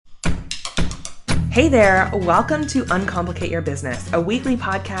Hey there, welcome to Uncomplicate Your Business, a weekly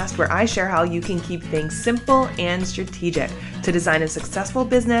podcast where I share how you can keep things simple and strategic to design a successful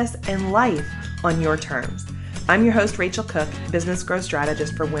business and life on your terms. I'm your host, Rachel Cook, business growth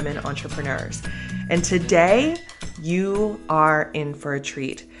strategist for women entrepreneurs. And today, you are in for a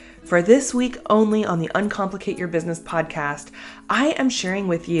treat. For this week only on the Uncomplicate Your Business podcast, I am sharing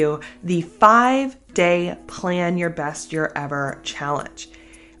with you the 5-day Plan Your Best Year Ever challenge.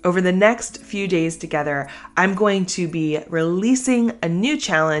 Over the next few days together, I'm going to be releasing a new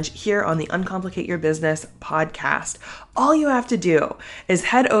challenge here on the Uncomplicate Your Business podcast. All you have to do is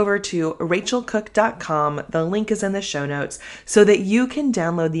head over to rachelcook.com. The link is in the show notes so that you can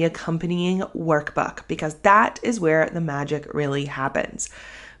download the accompanying workbook, because that is where the magic really happens.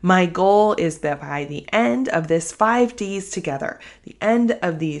 My goal is that by the end of this 5 days together, the end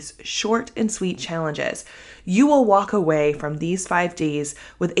of these short and sweet challenges, you will walk away from these 5 days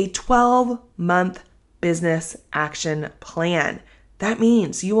with a 12-month business action plan. That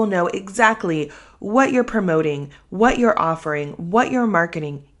means you will know exactly what you're promoting, what you're offering, what you're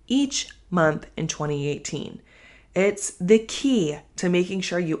marketing each month in 2018. It's the key to making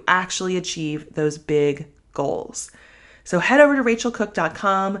sure you actually achieve those big goals. So head over to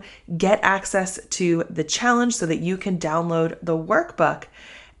rachelcook.com, get access to the challenge so that you can download the workbook,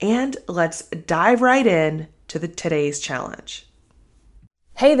 and let's dive right in to today's challenge.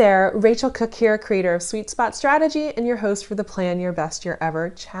 Hey there, Rachel Cook here, creator of Sweet Spot Strategy and your host for the Plan Your Best Year Ever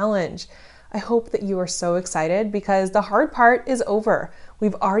challenge. I hope that you are so excited because the hard part is over.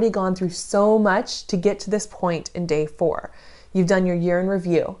 We've already gone through so much to get to this point in day 4. You've done your year in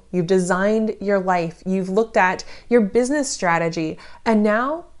review, you've designed your life, you've looked at your business strategy, and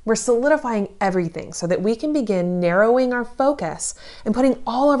now we're solidifying everything so that we can begin narrowing our focus and putting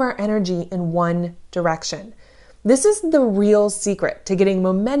all of our energy in one direction. This is the real secret to getting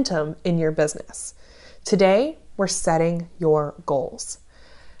momentum in your business. Today, we're setting your goals.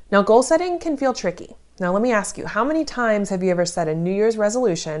 Now, goal setting can feel tricky. Now, let me ask you, how many times have you ever set a New Year's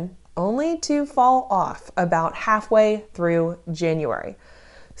resolution only to fall off about halfway through January?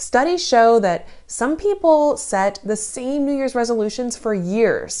 Studies show that some people set the same New Year's resolutions for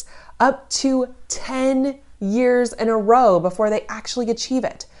years, up to 10 years in a row before they actually achieve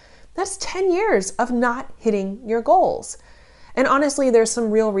it. That's 10 years of not hitting your goals. And honestly, there's some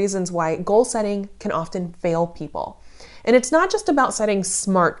real reasons why goal setting can often fail people. And it's not just about setting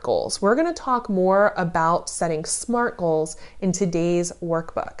SMART goals. We're going to talk more about setting SMART goals in today's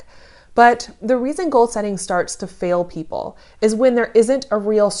workbook. But the reason goal setting starts to fail people is when there isn't a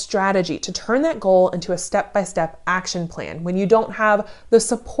real strategy to turn that goal into a step-by-step action plan, when you don't have the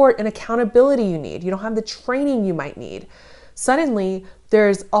support and accountability you need, you don't have the training you might need. Suddenly,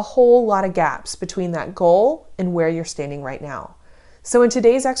 there's a whole lot of gaps between that goal and where you're standing right now. So in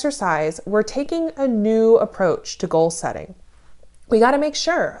today's exercise, we're taking a new approach to goal setting. We got to make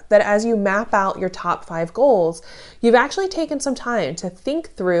sure that as you map out your top 5 goals, you've actually taken some time to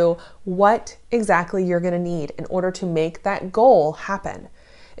think through what exactly you're going to need in order to make that goal happen.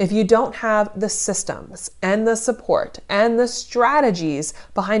 If you don't have the systems and the support and the strategies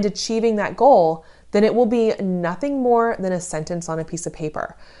behind achieving that goal, then it will be nothing more than a sentence on a piece of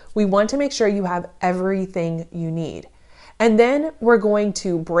paper. We want to make sure you have everything you need. And then we're going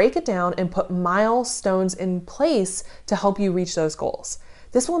to break it down and put milestones in place to help you reach those goals.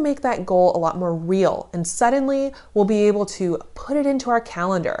 This will make that goal a lot more real, and suddenly we'll be able to put it into our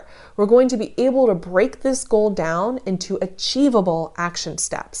calendar. We're going to be able to break this goal down into achievable action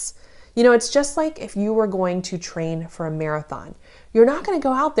steps. You know, it's just like if you were going to train for a marathon. You're not going to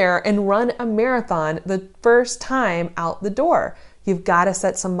go out there and run a marathon the first time out the door. You've got to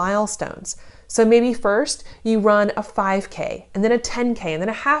set some milestones. So maybe first you run a 5K and then a 10K and then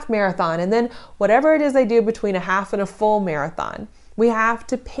a half marathon and then whatever it is they do between a half and a full marathon. We have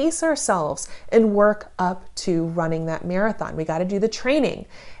to pace ourselves and work up to running that marathon. We got to do the training,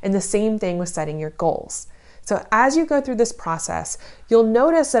 and the same thing with setting your goals. So as you go through this process, you'll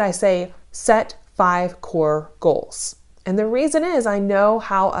notice that I say set 5 core goals. And the reason is I know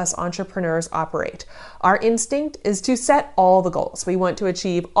how us entrepreneurs operate. Our instinct is to set all the goals. We want to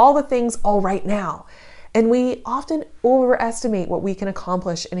achieve all the things all right now. And we often overestimate what we can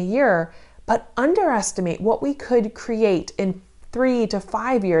accomplish in a year, but underestimate what we could create in 3 to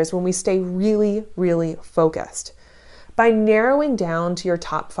 5 years when we stay really, really focused. By narrowing down to your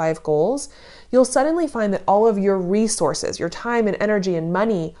top 5 goals, you'll suddenly find that all of your resources, your time and energy and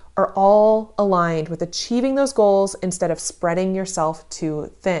money are all aligned with achieving those goals instead of spreading yourself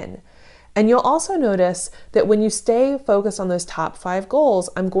too thin. And you'll also notice that when you stay focused on those top 5 goals,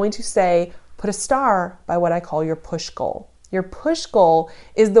 I'm going to say put a star by what I call your push goal. Your push goal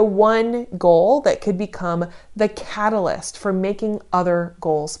is the one goal that could become the catalyst for making other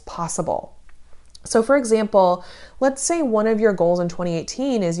goals possible. So for example, let's say one of your goals in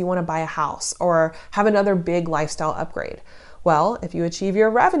 2018 is you want to buy a house or have another big lifestyle upgrade. Well, if you achieve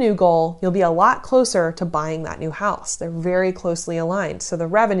your revenue goal, you'll be a lot closer to buying that new house. They're very closely aligned. So the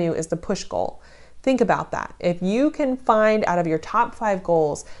revenue is the push goal. Think about that. If you can find out of your top 5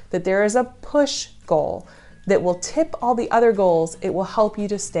 goals that there is a push goal that will tip all the other goals, it will help you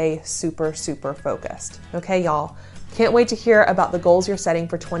to stay super, super focused. Okay, y'all? Can't wait to hear about the goals you're setting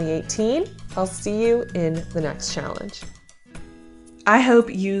for 2018. I'll see you in the next challenge. I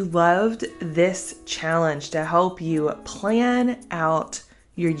hope you loved this challenge to help you plan out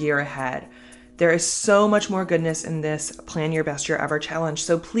your year ahead. There is so much more goodness in this Plan Your Best Year Ever challenge.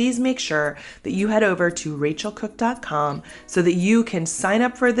 So please make sure that you head over to rachelcook.com so that you can sign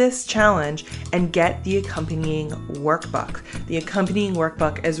up for this challenge and get the accompanying workbook. The accompanying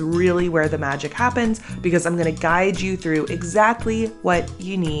workbook is really where the magic happens because I'm going to guide you through exactly what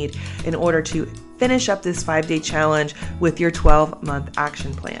you need in order to finish up this 5-day challenge with your 12-month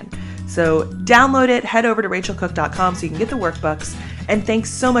action plan. So download it, head over to rachelcook.com so you can get the workbooks. And thanks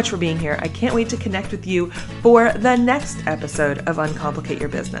so much for being here. I can't wait to connect with you for the next episode of Uncomplicate Your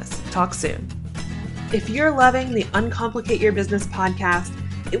Business. Talk soon. If you're loving the Uncomplicate Your Business podcast,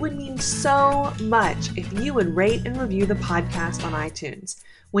 it would mean so much if you would rate and review the podcast on iTunes.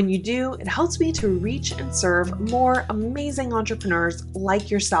 When you do, it helps me to reach and serve more amazing entrepreneurs like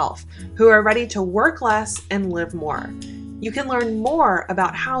yourself who are ready to work less and live more. You can learn more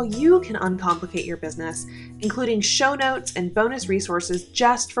about how you can uncomplicate your business, including show notes and bonus resources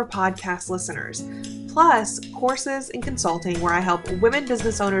just for podcast listeners, plus courses and consulting where I help women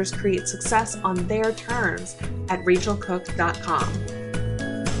business owners create success on their terms at rachelcook.com.